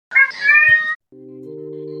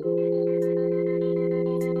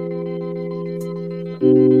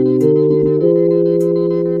Okay.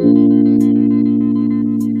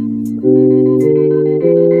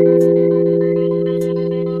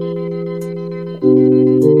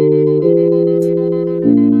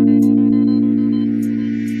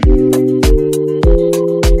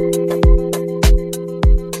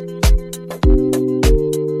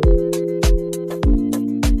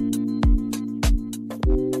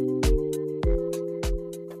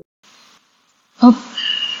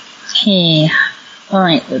 All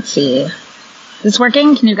right, let's see. Is this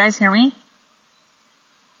working? Can you guys hear me?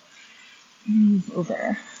 Move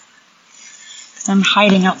over. I'm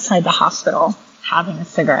hiding outside the hospital, having a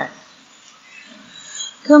cigarette.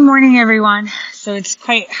 Good morning, everyone. So it's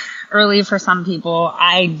quite early for some people.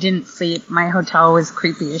 I didn't sleep. My hotel was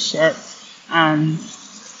creepy as shit. I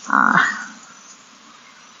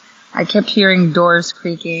kept hearing doors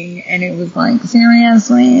creaking, and it was like,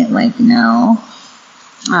 seriously? Like, no.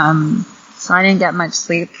 So I didn't get much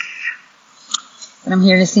sleep. But I'm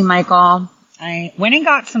here to see Michael. I went and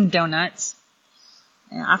got some donuts.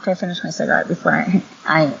 And after I finish my cigarette, before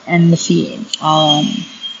I end the feed, I'll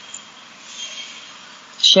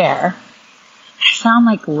share. I found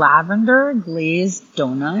like lavender glazed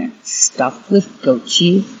donut stuffed with goat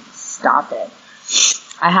cheese. Stop it.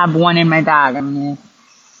 I have one in my bag. I'm going to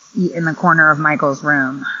eat in the corner of Michael's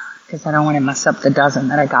room because I don't want to mess up the dozen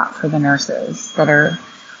that I got for the nurses that are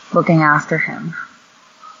looking after him.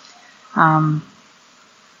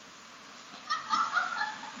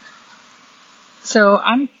 So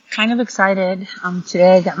I'm kind of excited.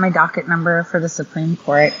 Today I got my docket number for the Supreme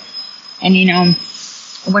Court. And you know,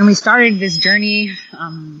 when we started this journey,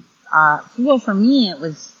 well, for me it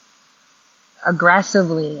was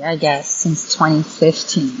aggressively, I guess, since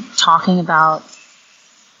 2015, talking about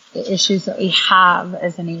the issues that we have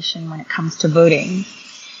as a nation when it comes to voting.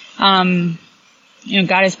 You know,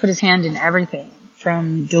 God has put his hand in everything,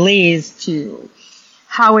 from delays to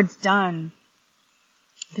how it's done.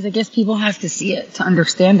 Because I guess people have to see it to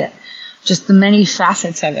understand it. Just the many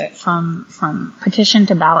facets of it, from petition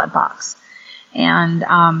to ballot box. And,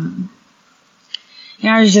 you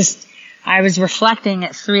know, I was reflecting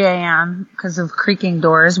at 3 a.m. because of creaking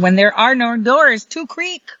doors when there are no doors to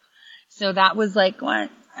creak. So that was like,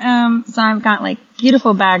 what? So I've got like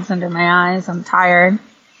beautiful bags under my eyes. I'm tired.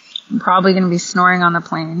 I'm probably going to be snoring on the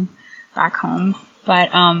plane back home.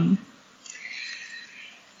 But,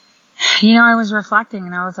 you know, I was reflecting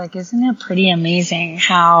and I was like, isn't it pretty amazing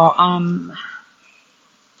how,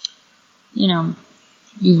 you know,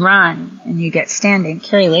 you run and you get standing.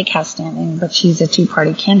 Carrie Lake has standing, but she's a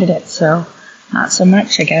two-party candidate, so not so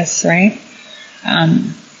much, I guess, right?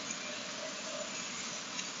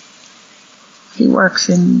 He works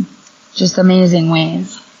in just amazing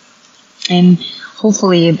ways. And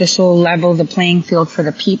hopefully this will level the playing field for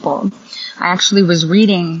the people. I actually was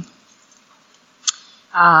reading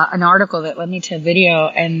an article that led me to a video,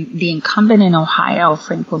 and the incumbent in Ohio,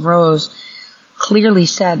 Frank LaRose, clearly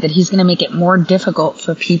said that he's going to make it more difficult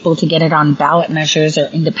for people to get it on ballot measures or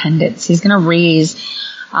independents. He's going to raise,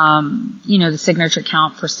 you know, the signature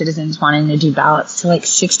count for citizens wanting to do ballots to like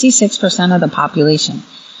 66% of the population.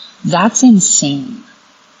 That's insane.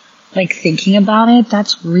 Like, thinking about it,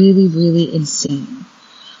 that's really, really insane.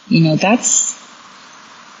 You know, that's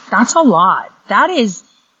a lot. That is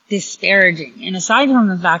disparaging. And aside from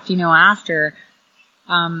the fact, you know, after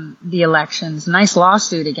the elections, nice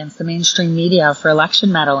lawsuit against the mainstream media for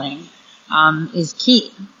election meddling is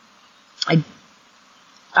key. I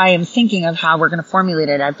am thinking of how we're going to formulate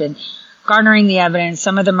it. I've been garnering the evidence.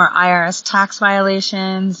 Some of them are IRS tax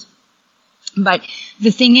violations. But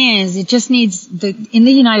the thing is, it just needs in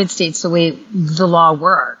the United States, the way the law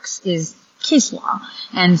works is case law.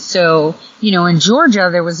 And so, you know, in Georgia,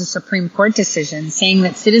 there was a Supreme Court decision saying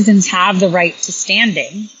that citizens have the right to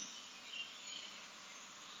standing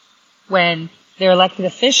when their elected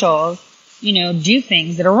officials, you know, do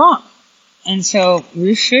things that are wrong. And so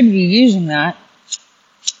we should be using that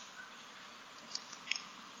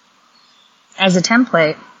as a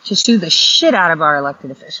template to sue the shit out of our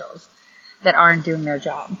elected officials that aren't doing their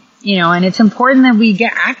job. You know, and it's important that we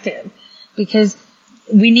get active because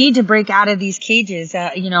we need to break out of these cages.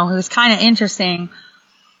 You know, it was kind of interesting,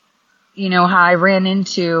 you know, how I ran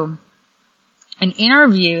into an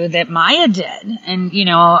interview that Maya did. And, you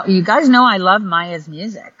know, you guys know I love Maya's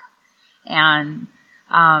music. And,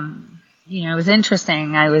 you know, it was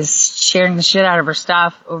interesting. I was sharing the shit out of her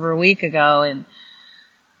stuff over a week ago, and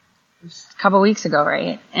a couple weeks ago,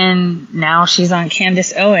 right? And now she's on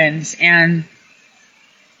Candace Owens, and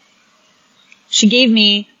she gave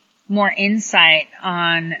me more insight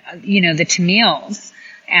on, you know, the Tamils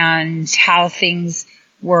and how things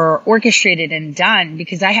were orchestrated and done,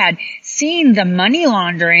 because I had seen the money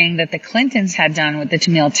laundering that the Clintons had done with the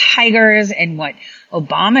Tamil Tigers and what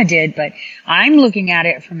Obama did, but I'm looking at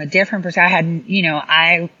it from a different perspective.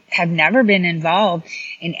 I have never been involved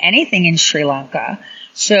in anything in Sri Lanka.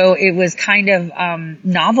 So it was kind of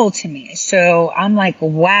novel to me. So I'm like,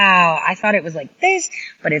 wow, I thought it was like this,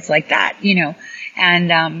 but it's like that,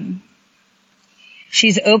 and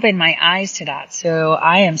she's opened my eyes to that. So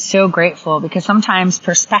I am so grateful, because sometimes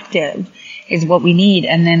perspective is what we need,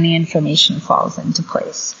 and then the information falls into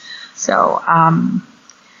place. So, I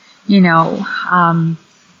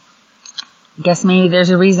guess maybe there's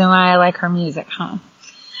a reason why I like her music, huh?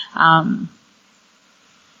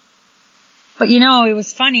 But it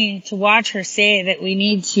was funny to watch her say that we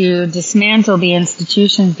need to dismantle the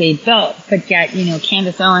institutions they built, but yet,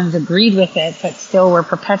 Candace Owens agreed with it, but still we're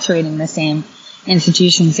perpetuating the same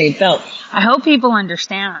institutions they built. I hope people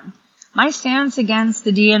understand. My stance against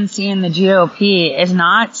the DNC and the GOP is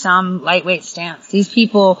not some lightweight stance. These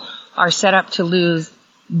people are set up to lose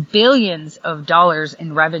billions of dollars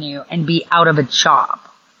in revenue and be out of a job,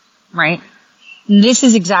 right? And this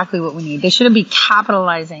is exactly what we need. They shouldn't be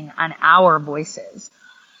capitalizing on our voices.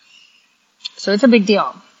 So it's a big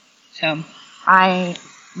deal. So I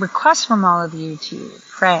request from all of you to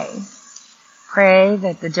pray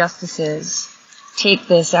that the justices take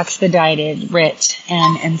this expedited writ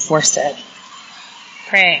and enforce it.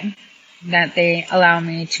 Pray that they allow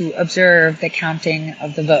me to observe the counting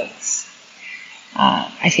of the votes.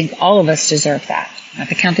 I think all of us deserve that. Not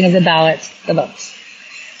the counting of the ballots, the votes.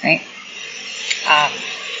 Right?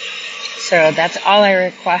 So that's all I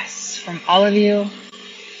request from all of you.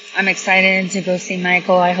 I'm excited to go see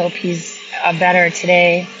Michael. I hope he's better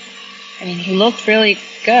today. I mean, he looked really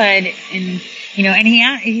good, and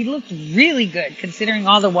he looked really good considering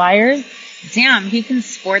all the wires. Damn, he can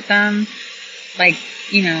sport them like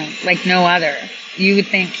no other. You would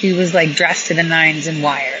think he was like dressed to the nines in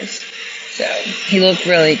wires. So he looked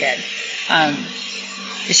really good.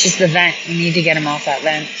 It's just the vent. We need to get him off that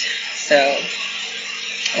vent. So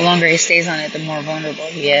the longer he stays on it, the more vulnerable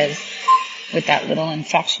he is with that little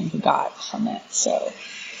infection he got from it. So,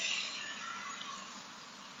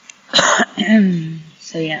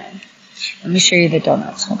 so yeah. Let me show you the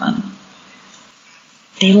donuts. Hold on.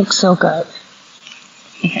 They look so good.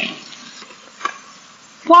 Okay.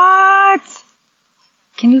 What?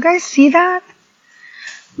 Can you guys see that?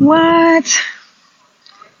 What?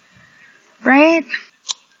 Right?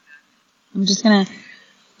 I'm just gonna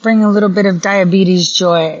bring a little bit of diabetes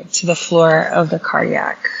joy to the floor of the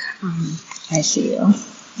cardiac ICU.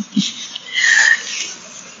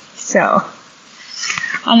 So,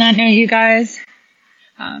 on that note, you guys,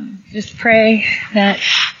 just pray that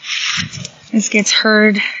this gets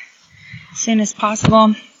heard as soon as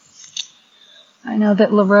possible. I know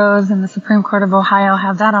that LaRose and the Supreme Court of Ohio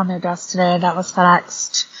have that on their desk today. That was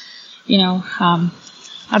FedExed.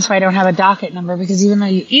 That's why I don't have a docket number, because even though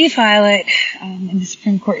you e-file it in the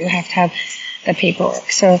Supreme Court, you have to have the paperwork.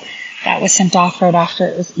 So that was sent off right after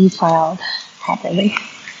it was e-filed properly.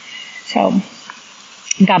 So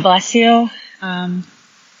God bless you. I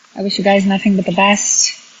wish you guys nothing but the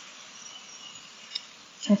best.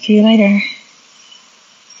 Talk to you later.